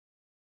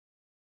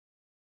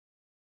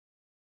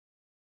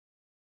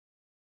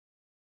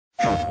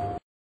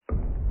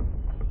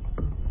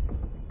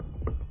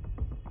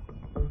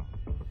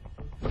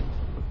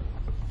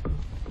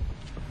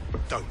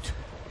Don't.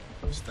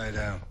 Stay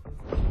down.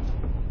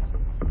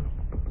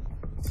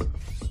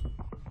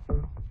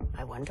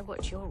 I wonder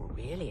what you're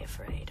really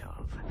afraid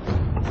of.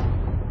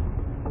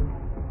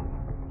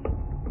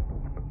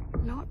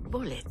 Not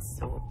bullets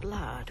or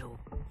blood or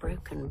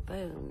broken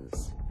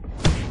bones.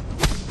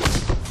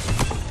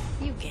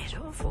 You get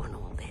off on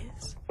all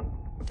this,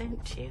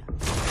 don't you?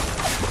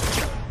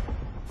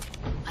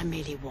 I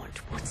merely want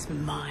what's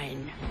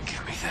mine.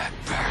 Give me that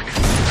back.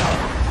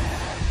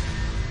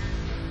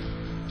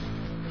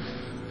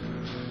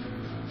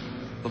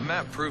 The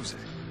map proves it.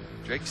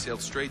 Drake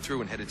sailed straight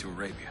through and headed to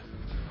Arabia.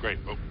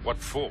 Great, but what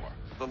for?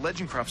 The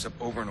legend crops up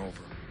over and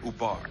over.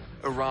 Ubar,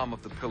 Aram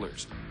of the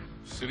Pillars.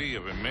 City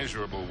of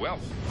immeasurable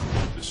wealth,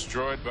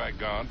 destroyed by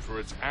God for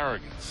its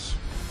arrogance.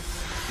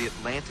 The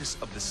Atlantis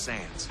of the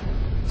Sands.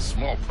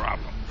 Small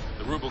problem.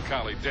 The Rubal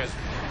Khali Desert,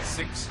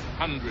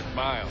 600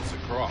 miles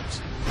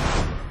across.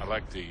 I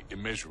like the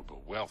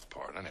immeasurable wealth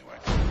part, anyway.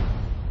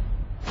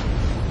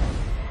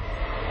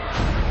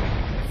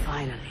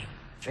 Finally,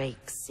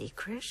 Drake's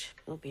secret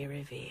will be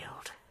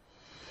revealed.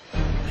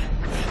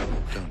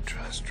 Don't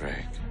trust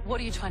Drake. What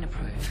are you trying to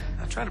prove?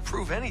 Not trying to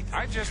prove anything.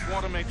 I just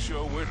want to make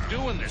sure we're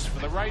doing this for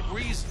the right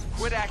reasons.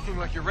 Quit acting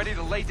like you're ready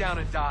to lay down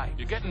and die.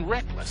 You're getting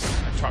reckless.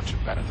 I taught you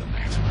better than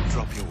that.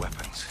 Drop your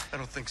weapons. I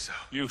don't think so.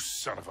 You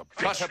son of a bitch.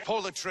 Cutter,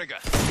 pull the trigger.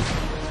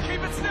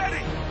 Keep it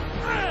steady!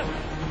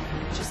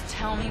 Just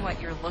tell me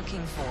what you're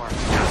looking for.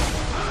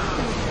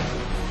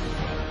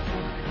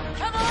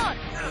 Come on!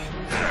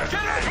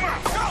 Get in! Come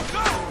on! Go!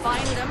 Go!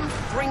 Find them,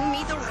 bring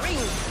me the ring!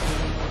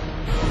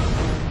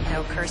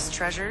 No cursed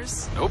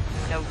treasures? Nope.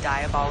 No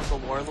diabolical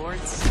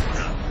warlords?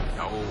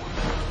 No.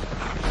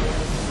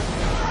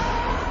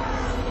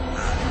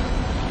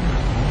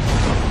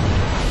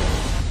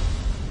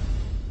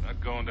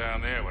 Not going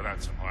down there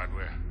without some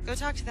hardware. Go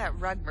talk to that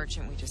rug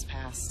merchant we just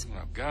passed.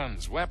 Well,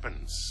 guns,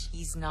 weapons.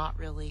 He's not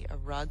really a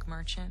rug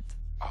merchant.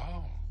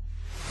 Oh.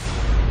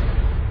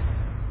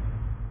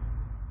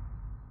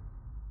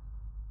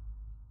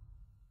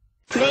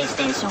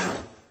 PlayStation